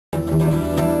Working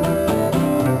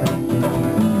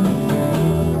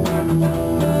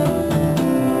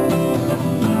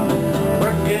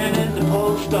in the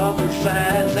post office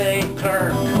as a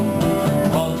clerk.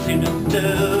 All I seem to do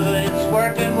is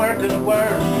work and work and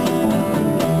work,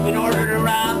 in order to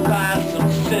round by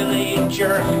some silly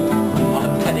jerk on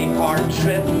a petty part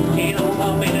trip he don't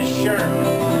want me to shirk.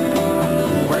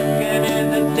 Working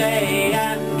in the day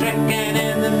and drinking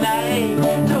in the night,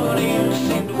 don't even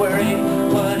seem to worry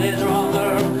what is wrong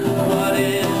or what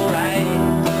is right.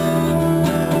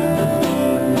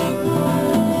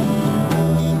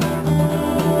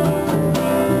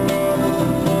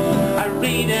 I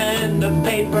read in the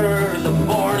paper the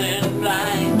morning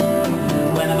line.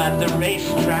 When I'm at the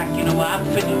racetrack, you know I'm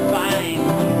feeling fine,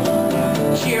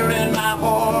 cheering my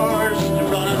horse to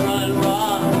run and run and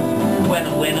run. When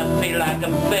I win I feel like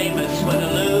I'm famous, when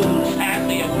I lose half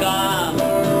me are gone.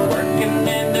 Working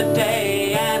in the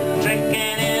day and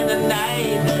drinking in the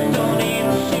night, don't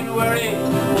even seem to worry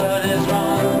what is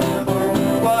wrong or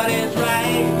what is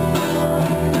right.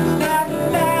 Da, da,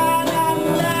 da, da,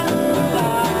 da.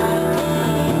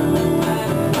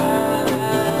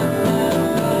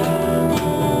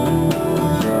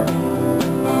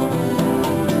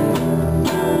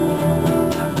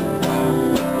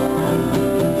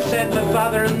 Said my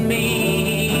father and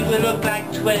me, we look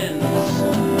like twins.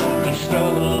 We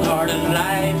struggled hard in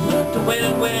life to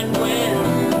win, win, win.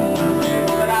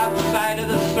 But outside of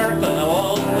the circle I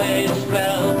always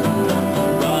felt,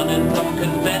 running from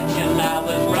convention, I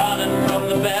was running from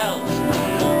the bells.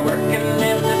 Working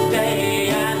in the day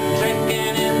and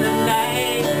drinking in the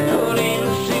night, don't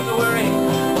even seem to worry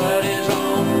what is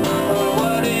wrong or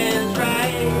what is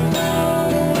right.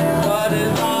 What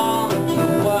is wrong or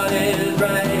what is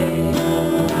right.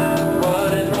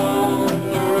 What is wrong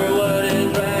or what is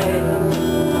right.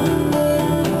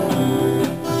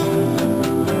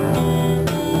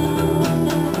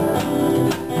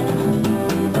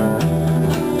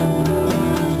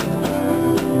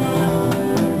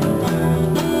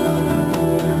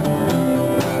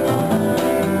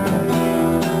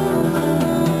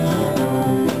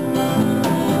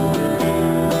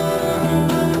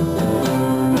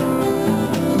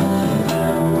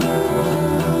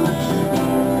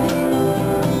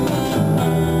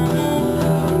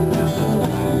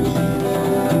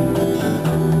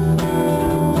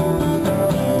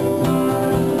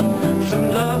 Some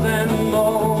loving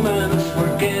moments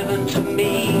were given to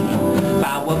me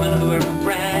by women who were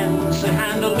friends who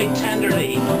handled me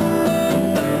tenderly.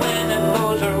 But when it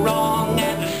goes wrong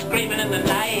and you're screaming in the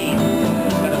night,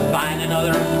 gotta find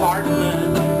another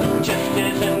apartment, just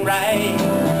isn't right.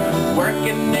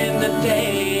 Working in the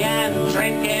day and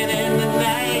drinking in the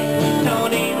night,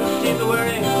 don't even seem to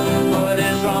worry what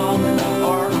is wrong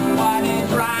or what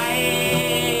is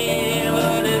right.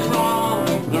 What is wrong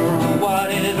or what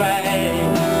is right.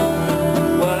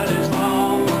 What is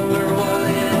wrong or what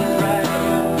is right.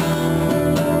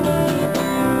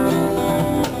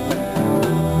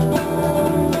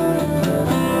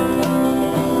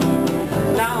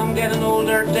 Now I'm getting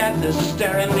older, death is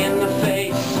staring me in the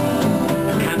face.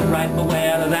 I can't write my way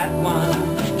out of that one,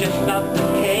 it's just not the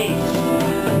case.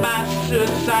 But my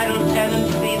suicidal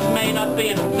tendencies may not be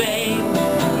in vain.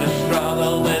 I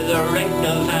struggle with the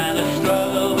wrinkles and I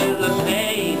struggle with the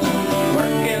pain.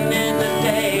 Working in the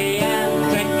day and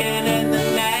drinking in the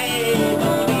night,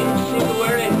 don't even seem to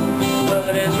worry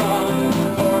what is wrong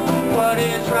or what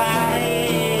is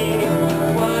right.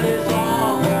 What is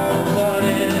wrong or what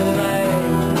is right.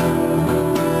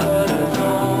 What is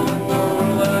wrong or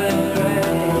what is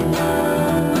right.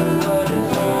 What is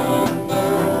wrong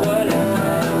or what is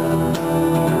right.